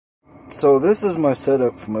So this is my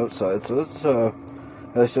setup from outside. So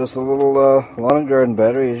that's just a little lawn and garden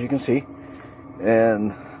battery, as you can see.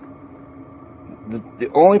 And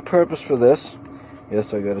the only purpose for this,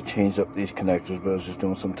 yes, I got to change up these connectors, but I was just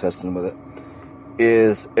doing some testing with it,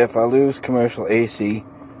 is if I lose commercial AC,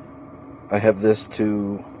 I have this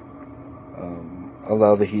to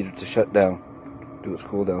allow the heater to shut down, do its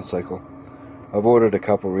cool down cycle. I've ordered a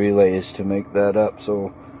couple relays to make that up,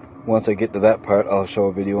 so once I get to that part, I'll show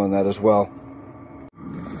a video on that as well.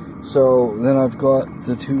 So then I've got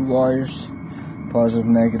the two wires, positive,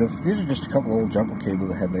 negative. These are just a couple old jumper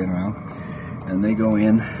cables I had laying around, and they go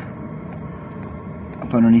in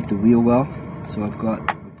up underneath the wheel well. So I've got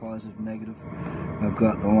the positive, negative. I've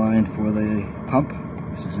got the line for the pump,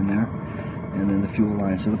 which is in there, and then the fuel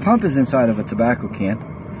line. So the pump is inside of a tobacco can,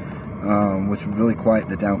 which would really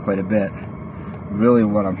quieten it down quite a bit. Really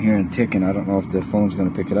what I'm hearing ticking, I don't know if the phone's going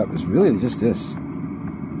to pick it up, is really just this.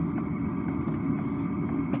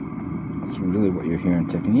 That's really what you're hearing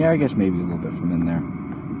ticking. Yeah, I guess maybe a little bit from in there.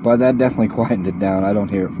 But that definitely quietened it down. I don't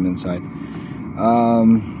hear it from inside.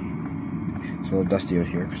 It's a little dusty out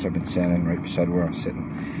here because I've been standing right beside where I'm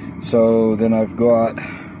sitting. So then I've got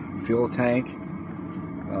fuel tank.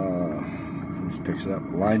 This picks it up.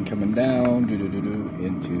 Line coming down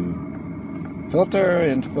into filter,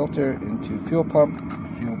 into fuel pump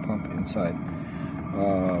inside.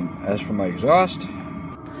 As for my exhaust,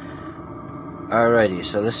 alrighty,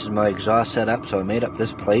 so this is my exhaust setup. So I made up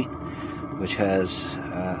this plate, which has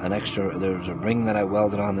an extra, there's a ring that I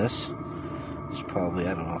welded on this. It's probably,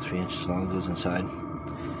 I don't know, 3 inches long, goes inside,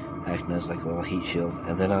 acting as like a little heat shield.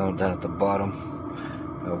 And then down at the bottom,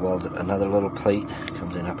 I welded another little plate,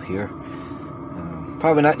 comes in up here.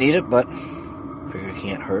 Probably not needed, but figure it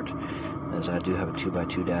can't hurt, as I do have a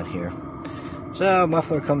 2x2 down here. So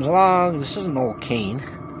muffler comes along. This is an old cane,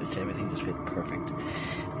 which everything just fit perfect.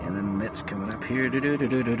 And then mitts coming up here.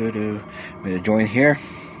 Made a joint here.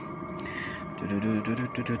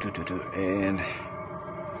 And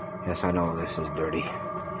yes, I know this is dirty.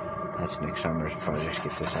 That's Nick Summers. Probably just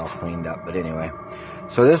get this all cleaned up. But anyway,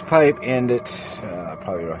 so this pipe ended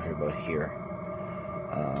probably roughly about here.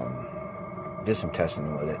 Did some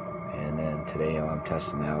testing with it. And then today all I'm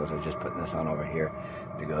testing now is I'm just putting this on over here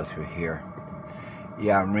to go through here.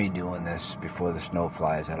 Yeah, I'm redoing this before the snow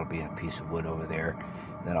flies. That'll be a piece of wood over there.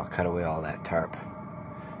 And then I'll cut away all that tarp.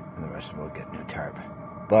 And the rest of it will get new tarp.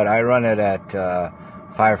 But I run it at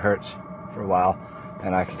 5 hertz for a while.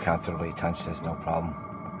 And I can comfortably touch this, no problem.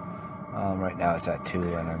 Right now it's at 2,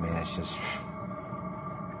 and I mean, it's just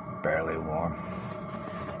barely warm.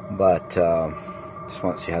 But just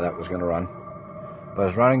want to see how that was going to run. But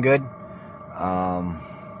it's running good.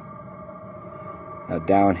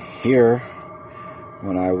 Down here,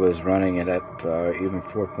 when I was running it at even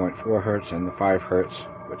 4.4 hertz and the 5 hertz,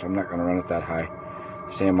 which I'm not going to run it that high.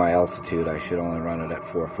 Same my altitude, I should only run it at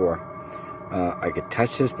 4.4. I could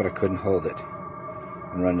touch this, but I couldn't hold it.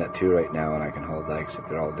 I'm running at 2 right now, and I can hold that. I can sit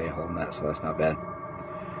there all day holding that, so that's not bad.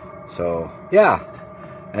 So, yeah.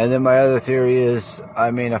 And then my other theory is,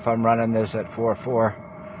 I mean, if I'm running this at 4.4,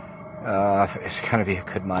 it's going to be a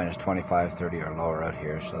good minus 25, 30 or lower out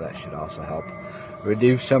here, so that should also help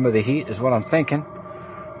reduce some of the heat, is what I'm thinking.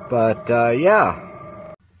 But, yeah.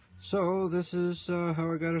 So, this is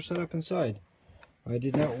how I got her set up inside. I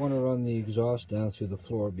did not want to run the exhaust down through the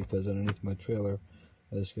floor because underneath my trailer,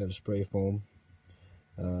 I just got a spray foam.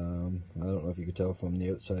 I don't know if you could tell from the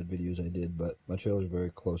outside videos I did, but my trailer is very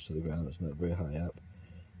close to the ground. It's not very high up.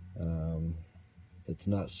 It's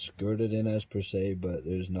not skirted in as per se, but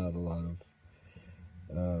there's not a lot of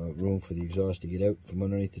room for the exhaust to get out from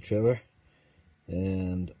underneath the trailer.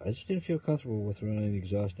 And I just didn't feel comfortable with running the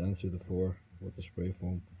exhaust down through the floor with the spray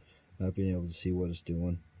foam, not being able to see what it's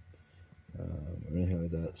doing, or anything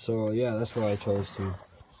like that. So yeah, that's why I chose to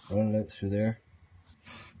run it through there.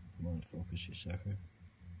 Come on, focus you sucker.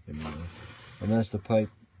 And that's the pipe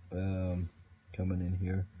coming in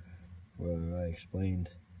here where I explained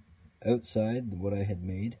outside what I had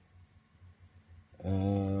made.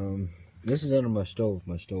 This is under my stove.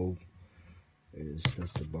 My stove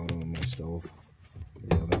that's the bottom of my stove,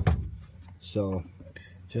 the oven. So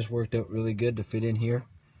just worked out really good to fit in here.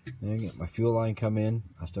 And I get my fuel line come in.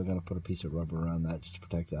 I'm still gonna put a piece of rubber around that just to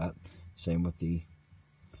protect that. Same with the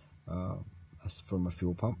that's for my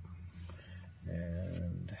fuel pump.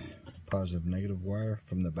 And positive negative wire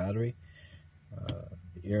from the battery,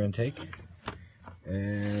 the air intake.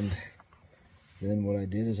 And then what I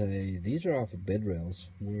did is these are off of bed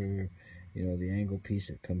rails where, you know, the angle piece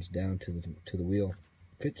that comes down to the wheel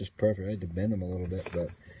fit just perfect. I had to bend them a little bit,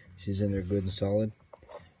 but she's in there good and solid.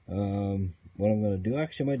 When what I'm going to do,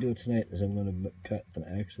 actually I might do it tonight, is I'm going to cut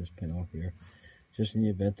an access panel here, just in the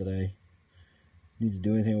event that I need to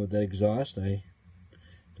do anything with that exhaust. I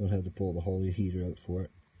don't have to pull the whole heater out for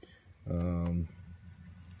it.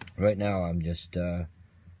 Right now I'm just doing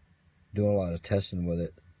a lot of testing with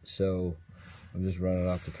it, so I'm just running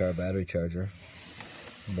off the car battery charger.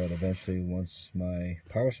 But eventually, once my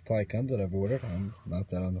power supply comes that I've ordered, I'll mount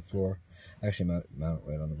that on the floor. Actually, mount it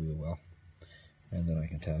right on the wheel well, and then I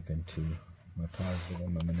can tap into my positive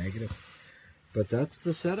and my negative. But that's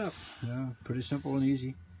the setup. Yeah, pretty simple and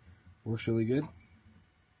easy. Works really good.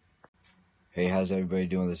 Hey, how's everybody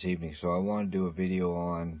doing this evening? So I want to do a video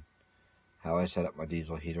on how I set up my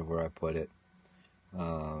diesel heater, where I put it. So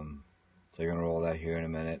I'm going to roll that here in a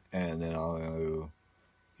minute, and then I'll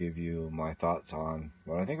give you my thoughts on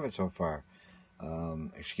what I think of it so far.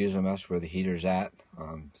 Excuse the mess where the heater's at.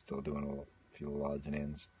 I'm still doing a few odds and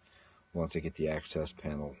ends. Once I get the access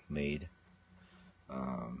panel made,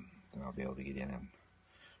 then I'll be able to get in and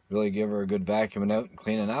really give her a good vacuuming out and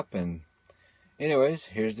cleaning up. And anyways,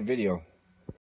 here's the video.